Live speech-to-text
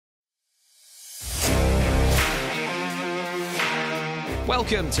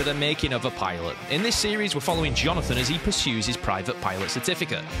Welcome to the making of a pilot. In this series, we're following Jonathan as he pursues his private pilot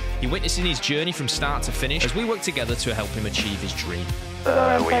certificate. You're witnessing his journey from start to finish as we work together to help him achieve his dream.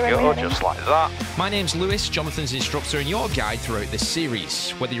 There we go, just like that. My name's Lewis, Jonathan's instructor and your guide throughout this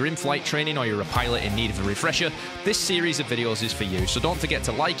series. Whether you're in flight training or you're a pilot in need of a refresher, this series of videos is for you, so don't forget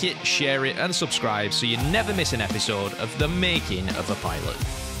to like it, share it and subscribe so you never miss an episode of the making of a pilot.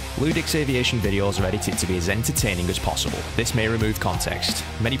 LewDix Aviation videos are edited to be as entertaining as possible. This may remove context.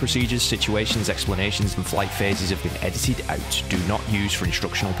 Many procedures, situations, explanations and flight phases have been edited out. Do not use for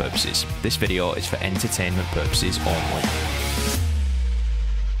instructional purposes. This video is for entertainment purposes only.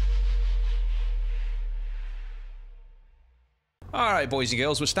 Alright boys and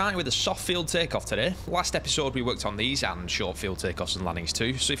girls, we're starting with a soft field takeoff today. Last episode we worked on these and short field takeoffs and landings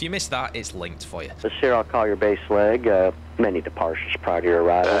too, so if you missed that, it's linked for you. This here I'll call your base leg. Many departures prior to your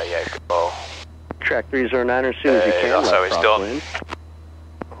arrival. Yeah, go. Track 309 as soon as you can. That's how it's done.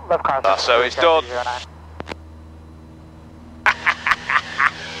 Left car. That's how it's done.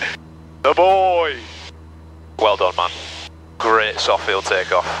 The boy! Well done, man. Great soft field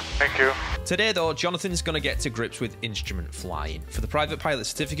takeoff. Thank you. Today though, Jonathan's going to get to grips with instrument flying. For the private pilot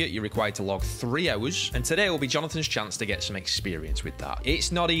certificate, you're required to log 3 hours, and today will be Jonathan's chance to get some experience with that.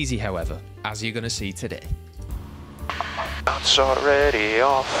 It's not easy, however, as you're going to see today. That's already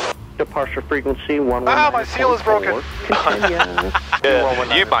off. Departure frequency 119. Ah, my seal is broken.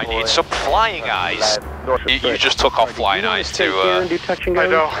 Yeah, you might need some flying eyes. You just took off flying eyes to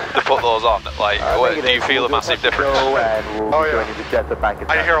put those on. Like, do you feel a massive difference? Oh yeah.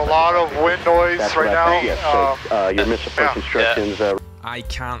 I hear a lot of wind noise right now. Your misapproach instructions. I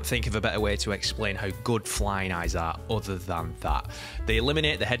can't think of a better way to explain how good flying eyes are other than that. They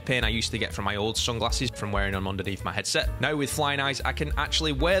eliminate the head pain I used to get from my old sunglasses from wearing them underneath my headset. Now with flying eyes, I can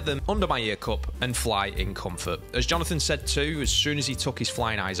actually wear them under my ear cup and fly in comfort. As Jonathan said too, as soon as he took his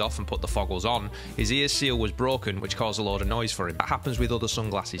flying eyes off and put the foggles on, his ear seal was broken, which caused a load of noise for him. That happens with other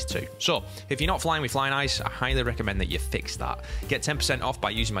sunglasses too. So, if you're not flying with flying eyes, I highly recommend that you fix that. Get 10% off by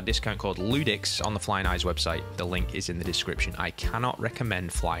using my discount code LewDix on the Flying Eyes website. The link is in the description. I cannot recommend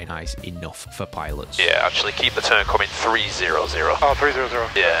flying eyes enough for pilots. Yeah, actually keep the turn coming 300. Oh,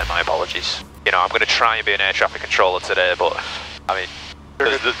 300. Yeah, my apologies. You know, I'm going to try and be an air traffic controller today, but I mean,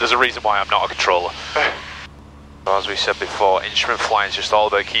 there's a reason why I'm not a controller. So as we said before, instrument flying is just all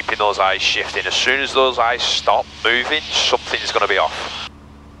about keeping those eyes shifting. As soon as those eyes stop moving, something's going to be off.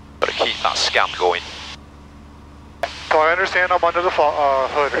 Got to keep that scan going. So I understand I'm under the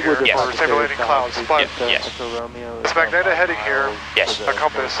hood here for simulating clouds, but yes. this magnetic heading here, a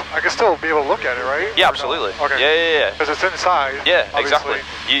compass, I can still be able to look at it, right? Yeah, absolutely. Okay. Yeah. Because it's inside. Yeah, obviously.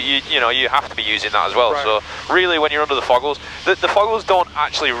 exactly. You know, you have to be using that as well. Right. So really, when you're under the foggles, the foggles don't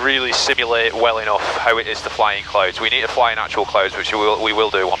actually really simulate well enough how it is to fly in clouds. We need to fly in actual clouds, which we will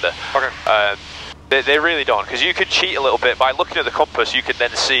do one day. Okay. They really don't, because you can cheat a little bit by looking at the compass. You can then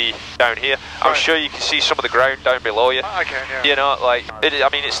see down here. I'm sure you can see some of the ground down below you. I can, yeah. You know, like I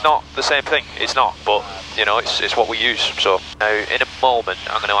mean, it's not the same thing. It's not, but you know, it's what we use. So now, in a moment,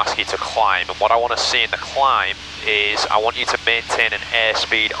 I'm going to ask you to climb, and what I want to see in the climb is I want you to maintain an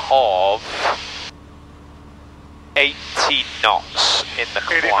airspeed of 80 knots in the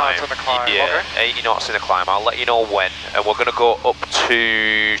climb. 80 knots in the climb, yeah, okay. 80 knots in the climb. I'll let you know when. And we're going to go up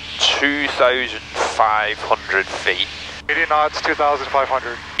to 2,500 feet. 80 knots,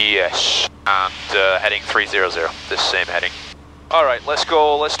 2,500. Yes, and heading 300, this same heading. All right, let's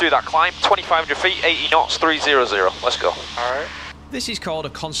go. Let's do that climb. 2,500 feet, 80 knots, 300. Let's go. All right. This is called a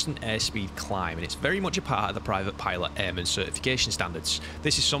constant airspeed climb, and it's very much a part of the private pilot airman certification standards.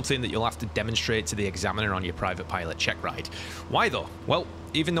 This is something that you'll have to demonstrate to the examiner on your private pilot check ride. Why though? Well,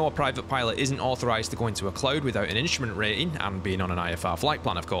 even though a private pilot isn't authorised to go into a cloud without an instrument rating, and being on an IFR flight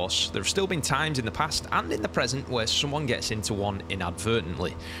plan of course, there have still been times in the past and in the present where someone gets into one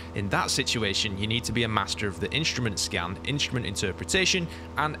inadvertently. In that situation, you need to be a master of the instrument scan, instrument interpretation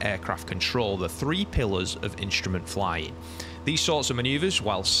and aircraft control, the 3 pillars of instrument flying. These sorts of manoeuvres,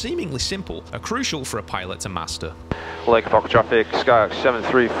 while seemingly simple, are crucial for a pilot to master. Lake Fox traffic, Skyhawk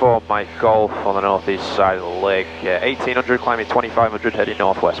 734, Mike Golf on the northeast side of the lake. 1800 climbing 2500 heading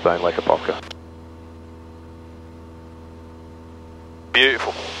northwestbound Lake Apopka.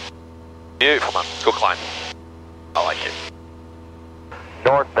 Beautiful. Beautiful, man. Good climb. I like it.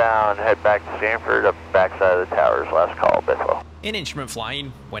 Northbound, head back to Stanford, up the backside of the towers, last call, Biffo. In instrument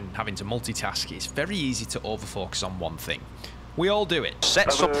flying, when having to multitask, it's very easy to overfocus on one thing. We all do it.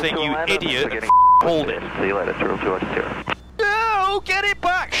 Set something, you idiot, and hold it. See you later, 202. No, get it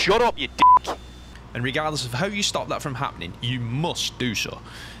back! Shut up, you dick! And regardless of how you stop that from happening, you must do so.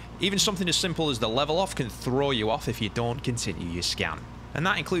 Even something as simple as the level off can throw you off if you don't continue your scan. And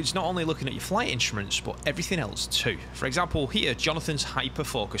that includes not only looking at your flight instruments, but everything else too. For example, here Jonathan's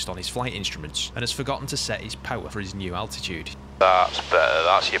hyper-focused on his flight instruments and has forgotten to set his power for his new altitude. That's better,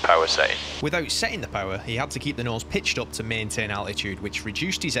 that's your power setting. Without setting the power, he had to keep the nose pitched up to maintain altitude, which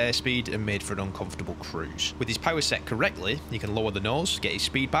reduced his airspeed and made for an uncomfortable cruise. With his power set correctly, he can lower the nose, get his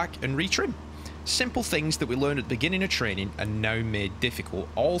speed back and retrim. Simple things that we learned at the beginning of training are now made difficult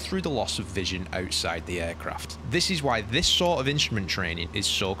all through the loss of vision outside the aircraft. This is why this sort of instrument training is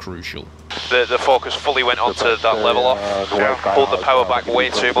so crucial. The focus fully went onto that level off, pulled the power back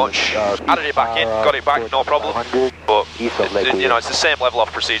way too much, added it back in, got it back, no problem, but you know, it's the same level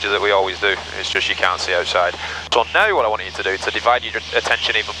off procedure that we always do, it's just you can't see outside. So now what I want you to do, to divide your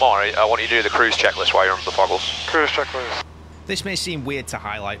attention even more, I want you to do the cruise checklist while you're under the foggles. Cruise checklist. This may seem weird to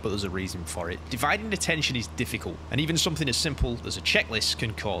highlight, but there's a reason for it. Dividing attention is difficult, and even something as simple as a checklist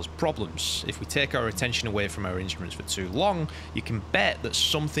can cause problems. If we take our attention away from our instruments for too long, you can bet that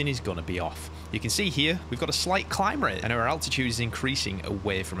something is going to be off. You can see here, we've got a slight climb rate, and our altitude is increasing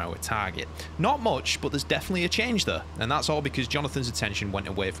away from our target. Not much, but there's definitely a change there, and that's all because Jonathan's attention went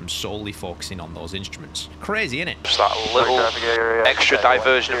away from solely focusing on those instruments. Crazy, innit? Just that little extra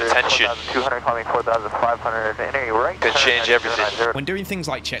diversion of attention 4,500 can change everything. When doing things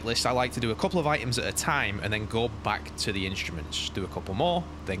like checklists, I like to do a couple of items at a time and then go back to the instruments. Do a couple more,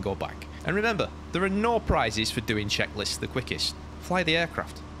 then go back. And remember, there are no prizes for doing checklists the quickest. Fly the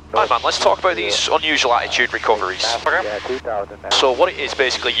aircraft. Right man, let's talk about these unusual attitude recoveries. Okay. So what it is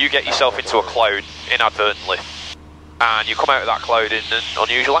basically, you get yourself into a cloud inadvertently, and you come out of that cloud in an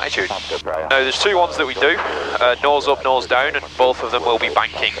unusual attitude. Now there's two ones that we do, nose up, nose down, and both of them will be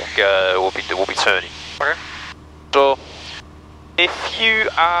banking, will be turning. Okay. So if you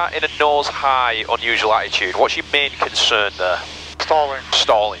are in a nose high unusual attitude, what's your main concern there? Stalling.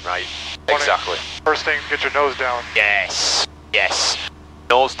 Stalling, right? Exactly. First thing, get your nose down. Yes, yes.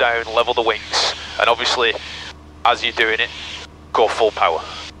 Nose down, level the wings, and obviously, as you're doing it, go full power.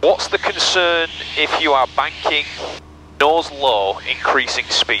 What's the concern if you are banking, nose low, increasing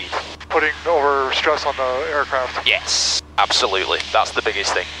speed? Putting over stress on the aircraft. Yes, absolutely. That's the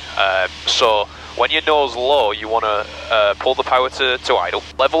biggest thing. So when your nose low, you want to pull the power to idle,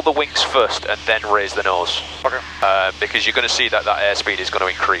 level the wings first, and then raise the nose. Okay. Because you're going to see that airspeed is going to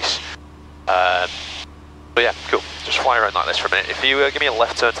increase. But yeah, cool. Just fly around like this for a minute. If you give me a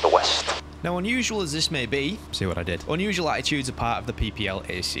left turn to the west. Now, unusual as this may be, see what I did? Unusual attitudes are part of the PPL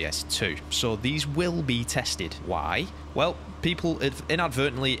ACS2, so these will be tested. Why? Well, people have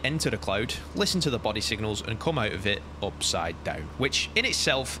inadvertently entered a cloud, listened to the body signals, and come out of it upside down, which in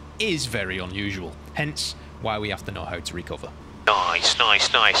itself is very unusual. Hence, why we have to know how to recover. Nice,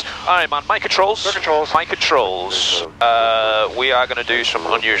 nice, nice. Alright man, my controls. Your controls. My controls. We are going to do some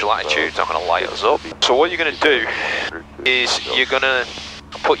unusual attitudes. I'm going to light us up. So what you're going to do is you're going to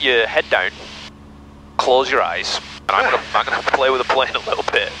put your head down, close your eyes, and I'm going to play with the plane a little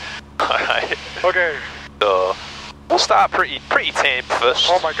bit. Alright. Okay. So we'll start pretty tame first.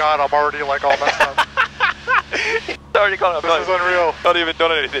 Oh my god, I'm already like all messed up. It's already gone up. This is unreal. Not even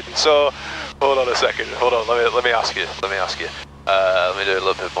done anything. So hold on a second. Hold on. Let me ask you. Let me do a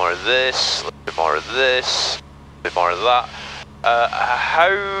little bit more of this, a little bit more of this, a bit more of that.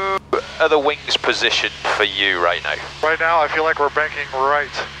 How are the wings positioned for you right now? Right now, I feel like we're banking right.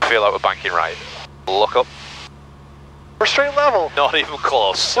 I feel like we're banking right. Look up. We're straight level. Not even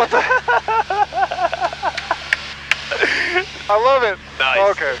close. What the? I love it. Nice.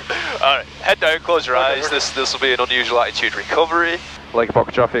 Okay. Alright, head down, close your eyes. Okay. This will be an unusual attitude recovery. Lake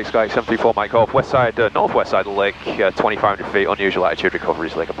Pocket traffic, Sky 74 Mike Golf, west side, northwest side of the lake, 2,500 feet, unusual attitude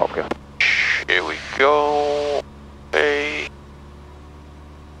recoveries, Lake Apopka. Here we go. Hey.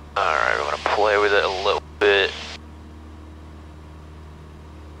 Alright, we're going to play with it a little bit.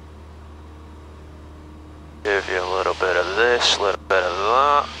 Give you a little bit of this, a little bit of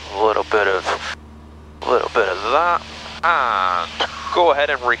that, a little bit of that, and go ahead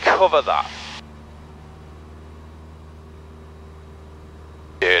and recover that.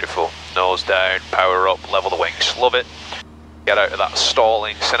 Beautiful. Nose down, power up, level the wings. Love it. Get out of that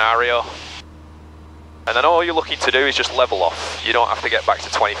stalling scenario. And then all you're looking to do is just level off. You don't have to get back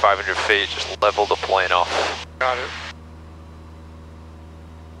to 2,500 feet, just level the plane off. Got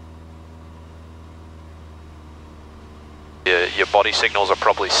it. Your body signals are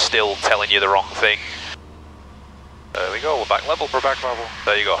probably still telling you the wrong thing. There we go, we're back level. We're back level.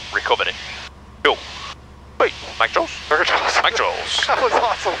 There you go, recovered it. Cool. Wait, mic controls? Mic controls. That was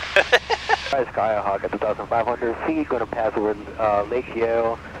awesome. Skyhawk at 2,500 feet, going to pass over Lake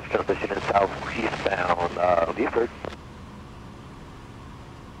Yale, transition in southeastbound Buford.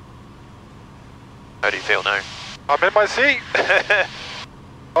 How do you feel now? I'm in my seat.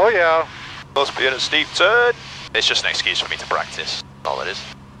 Oh yeah. Must be in a steep turn. It's just an excuse for me to practice. That's all it is.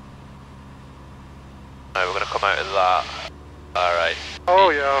 Right, we're going to come out of that. Alright. Oh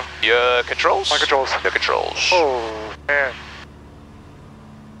yeah. Your controls? My controls. Your controls. Oh, man.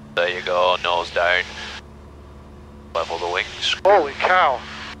 There you go, nose down. Level the wings. Holy cow.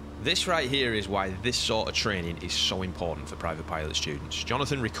 This right here is why this sort of training is so important for private pilot students.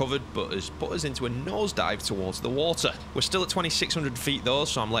 Jonathan recovered, but has put us into a nosedive towards the water. We're still at 2,600 feet though,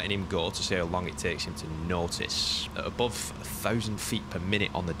 so I'm letting him go to see how long it takes him to notice. At above 1,000 feet per minute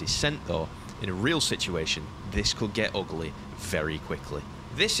on the descent though, in a real situation, this could get ugly very quickly.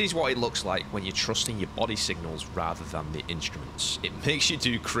 This is what it looks like when you're trusting your body signals rather than the instruments. It makes you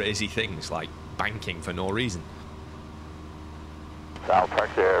do crazy things like banking for no reason. South Park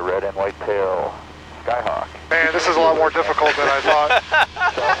there, red and white tail, Skyhawk. Man, this is a lot more difficult than I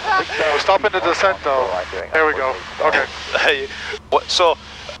thought. Stop in the descent though. There we go. Okay. Hey, so,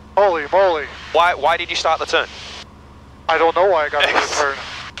 Holy moly. why did you start the turn? I don't know why I got into the turn.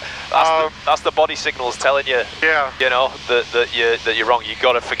 That's the body signals telling you. Yeah. You know that you're wrong. You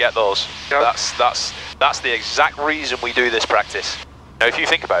got to forget those. Yep. That's the exact reason we do this practice. Now, if you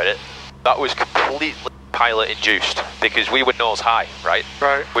think about it, that was completely pilot induced because we were nose high, right?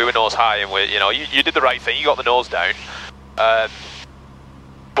 Right. We were nose high, and you did the right thing. You got the nose down,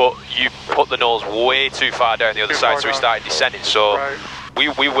 but you put the nose way too far down the other side, so we started descending. So. Right.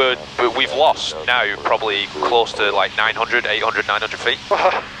 We've lost now probably close to like 900, 800, 900 feet.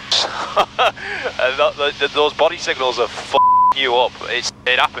 And those body signals are f***ing you up. It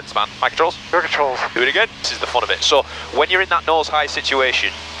happens, man. My controls? Your controls. Do it again. This is the fun of it. So when you're in that nose high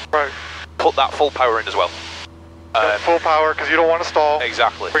situation, right, put that full power in as well. Full power because you don't want to stall.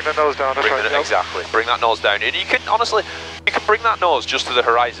 Exactly. Bring the nose down. That's right. Exactly. Bring that nose down, and you can honestly, you can bring that nose just to the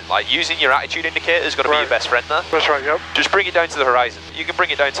horizon. Like using your attitude indicator is going to be your best friend there. That's right. Yep. Just bring it down to the horizon. You can bring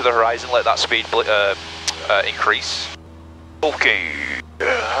it down to the horizon. Let that speed increase. Okay.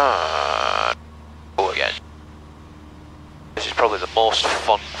 Go again. This is probably the most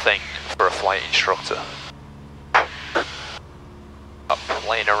fun thing for a flight instructor.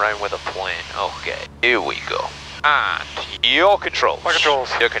 Playing around with a plane. Okay, here we go. And your controls. My controls.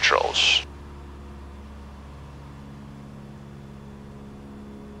 Your controls.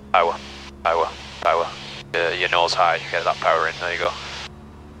 Power. Power. Power. Your nose high. Get that power in. There you go.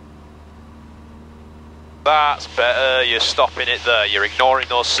 That's better. You're stopping it there. You're ignoring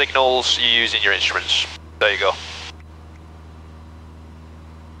those signals. You're using your instruments. There you go.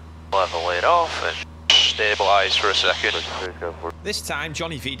 Level it off and stabilise for a second. This time,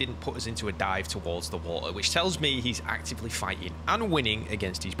 Johnny V didn't put us into a dive towards the water, which tells me he's actively fighting and winning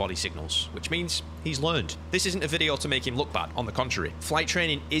against his body signals, which means he's learned. This isn't a video to make him look bad, on the contrary. Flight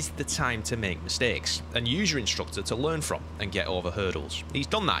training is the time to make mistakes, and use your instructor to learn from and get over hurdles. He's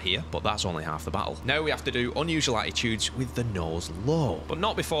done that here, but that's only half the battle. Now we have to do unusual attitudes with the nose low, but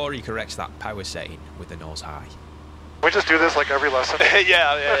not before he corrects that power setting with the nose high. We just do this like every lesson.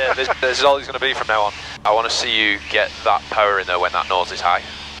 yeah. This is all he's going to be from now on. I want to see you get that power in there when that nose is high.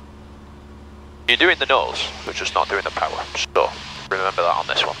 You're doing the nose, but just not doing the power. So remember that on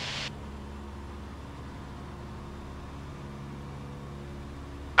this one.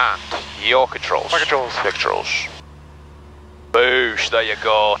 And your controls. My controls. Your controls. Boosh, there you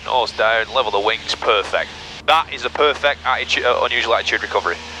go. Nose down, level the wings, perfect. That is a perfect attitude, unusual attitude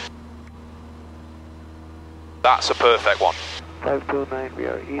recovery. That's a perfect one. 529, we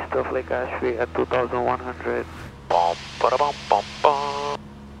are east of Lake Ashby at 2,100. Bom, ba-da-bom, bom, bom.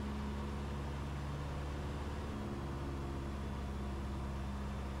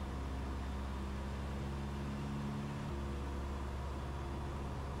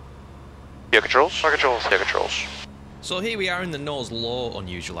 Your controls? My controls. Your controls. So here we are in the nose low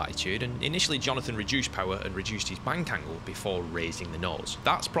unusual attitude, and initially Jonathan reduced power and reduced his bank angle before raising the nose.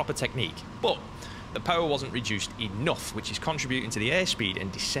 That's proper technique, but the power wasn't reduced enough, which is contributing to the airspeed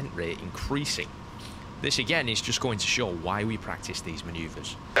and descent rate increasing. This again is just going to show why we practice these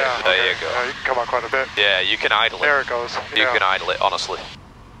manoeuvres. Yeah, there you go. Yeah, you can come out quite a bit. Yeah, you can idle it. There it goes. You can idle it, honestly.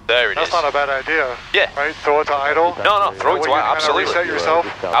 There it That's is. not a bad idea. Yeah. Right? Throw it to idle. No, throw it to idle, absolutely. Reset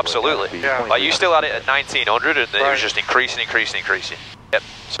yourself. Absolutely. Yeah. Like you still had it at 1900 and it was just increasing. Yep.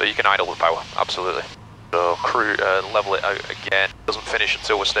 So you can idle with power, absolutely. So level it out again. Doesn't finish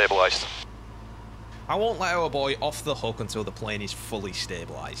until we're stabilised. I won't let our boy off the hook until the plane is fully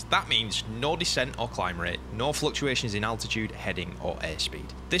stabilised. That means no descent or climb rate, no fluctuations in altitude, heading or airspeed.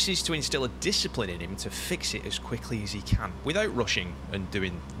 This is to instill a discipline in him to fix it as quickly as he can, without rushing and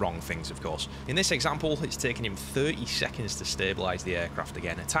doing wrong things, of course. In this example, it's taken him 30 seconds to stabilise the aircraft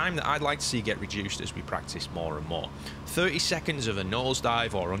again, a time that I'd like to see get reduced as we practice more and more. 30 seconds of a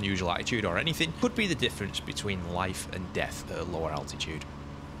nosedive or unusual attitude or anything could be the difference between life and death at a lower altitude.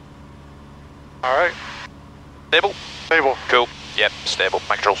 Alright. Stable? Stable. Cool. Yep, stable.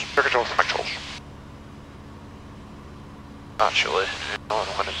 Mic controls. Air controls. Mic controls. Actually, you know what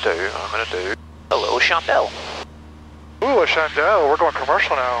I'm going to do a little chandelle. Ooh, a chandelle. We're going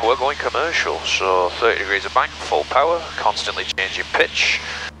commercial now. We're going commercial, so 30 degrees of bank, full power, constantly changing pitch.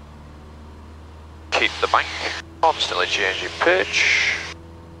 Keep the bank, constantly changing pitch.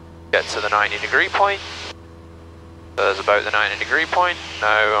 Get to the 90-degree point. There's about the 90-degree point.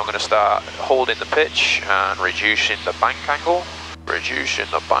 Now I'm going to start holding the pitch and reducing the bank angle. Reducing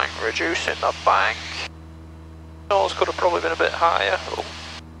the bank, reducing the bank. Nose could have probably been a bit higher. Oh.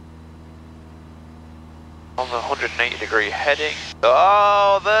 On the 180-degree heading.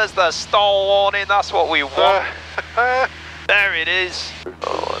 Oh, there's the stall warning. That's what we want. There it is.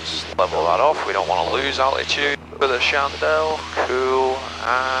 Oh, let's level that off. We don't want to lose altitude with a chandelle. Cool.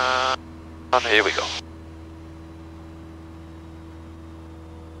 And here we go.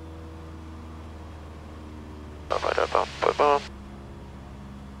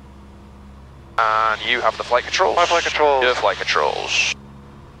 And you have the flight controls. My flight controls. Your flight controls.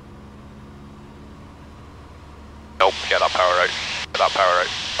 Nope, get that power out. Get that power out.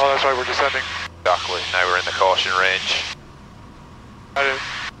 Oh, that's right, we're descending. Exactly. Now we're in the caution range. I didn't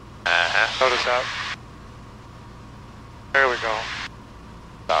notice that. There we go.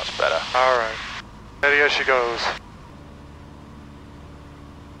 That's better. Alright. Steady as she goes.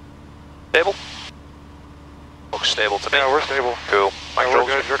 Stable? Looks stable to me. Yeah, we're stable. Cool. Yeah, we're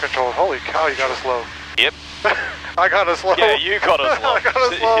good. You're controlled. Holy cow, you got us low. Yep. I got us low. Yeah, you got us low. I got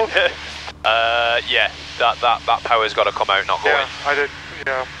us low. Yeah, that power's got to come out, not go in. Yeah, I did.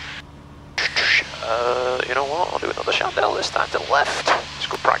 Yeah. You know what? I'll do another chandelle this time to the left. It's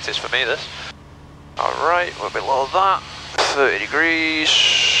good practice for me, this. Alright, we're below that. 30 degrees.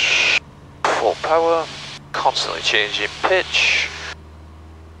 Full power. Constantly changing pitch.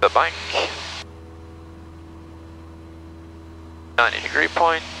 The bank. 90-degree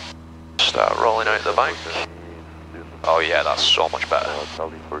point. Start rolling out the bank. Oh yeah, that's so much better.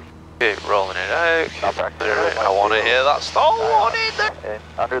 Keep rolling it out. I want to hear that stall warning there. And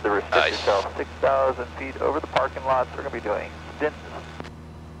under the restricted self, 6,000 feet over the parking lots, we're going to be doing stints.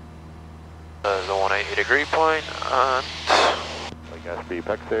 There's the 180-degree point, and... Lake Gaspee,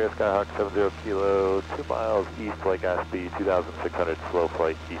 Pexair, Skyhawk 70 kilo, 2 miles east Lake Gaspee, 2,600 slow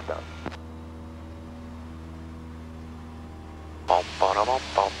flight eastbound.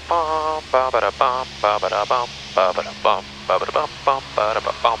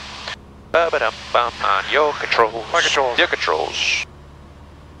 And your controls. My controls. Your controls.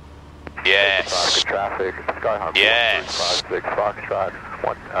 Yes. Traffic, Skyhawk. Yes. 156,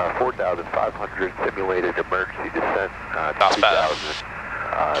 Foxtrot, 4,500 simulated emergency descent. That's better.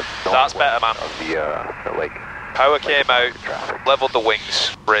 That's better, man. Of the lake. Power came out, leveled the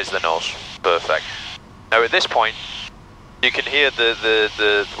wings, raised the nose. Perfect. Now at this point, you can hear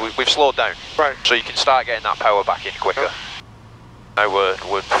we've slowed down. Right. So you can start getting that power back in quicker. Yep. Now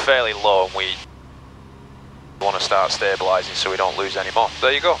we're fairly low and we want to start stabilising so we don't lose any more.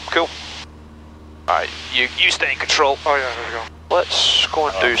 There you go, cool. Alright, you stay in control. Oh yeah, there we go. Let's go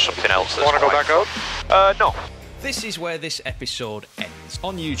and do something else. Want to go back out? No. This is where this episode ends,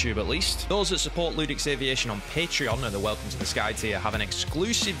 on YouTube at least. Those that support LewDix Aviation on Patreon and the Welcome to the Sky tier have an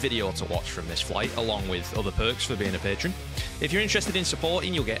exclusive video to watch from this flight, along with other perks for being a patron. If you're interested in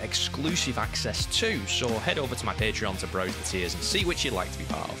supporting, you'll get exclusive access too, so head over to my Patreon to browse the tiers and see which you'd like to be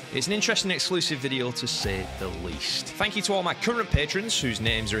part of. It's an interesting exclusive video to say the least. Thank you to all my current patrons, whose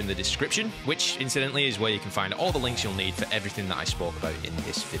names are in the description, which incidentally is where you can find all the links you'll need for everything that I spoke about in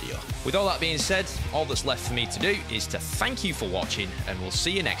this video. With all that being said, all that's left for me to do is to thank you for watching, and we'll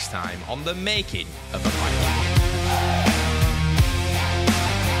see you next time on the making of a pilot.